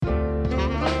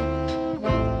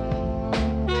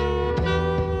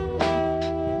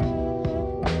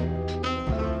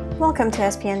Welcome to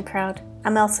SPN Proud.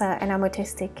 I'm Elsa and I'm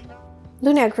autistic.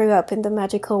 Luna grew up in the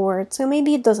magical world, so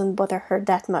maybe it doesn't bother her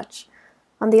that much.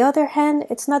 On the other hand,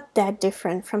 it's not that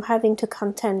different from having to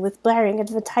contend with blaring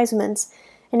advertisements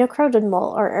in a crowded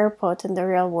mall or airport in the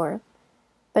real world.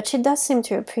 But she does seem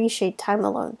to appreciate time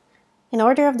alone. In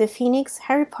Order of the Phoenix,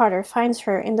 Harry Potter finds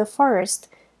her in the forest,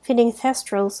 feeding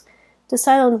Thestrals, the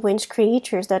silent winged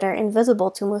creatures that are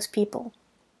invisible to most people.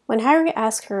 When Harry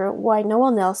asks her why no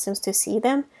one else seems to see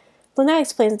them, Luna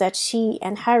explains that she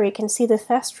and Harry can see the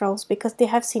Thestrals because they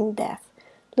have seen death.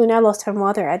 Luna lost her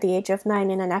mother at the age of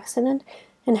 9 in an accident,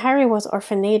 and Harry was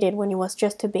orphanated when he was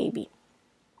just a baby.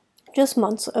 Just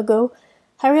months ago,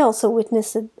 Harry also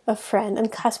witnessed a friend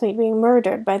and classmate being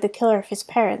murdered by the killer of his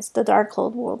parents, the Dark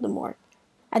Lord Voldemort.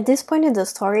 At this point in the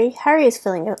story, Harry is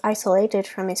feeling isolated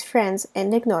from his friends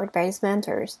and ignored by his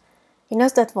mentors. He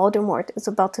knows that Voldemort is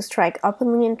about to strike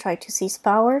openly and try to seize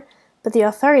power, but the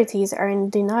authorities are in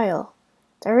denial.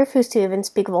 They refuse to even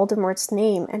speak Voldemort's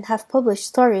name and have published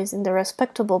stories in the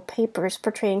respectable papers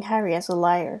portraying Harry as a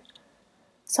liar.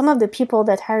 Some of the people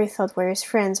that Harry thought were his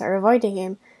friends are avoiding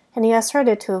him, and he has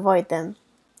started to avoid them.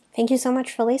 Thank you so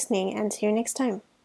much for listening, and see you next time.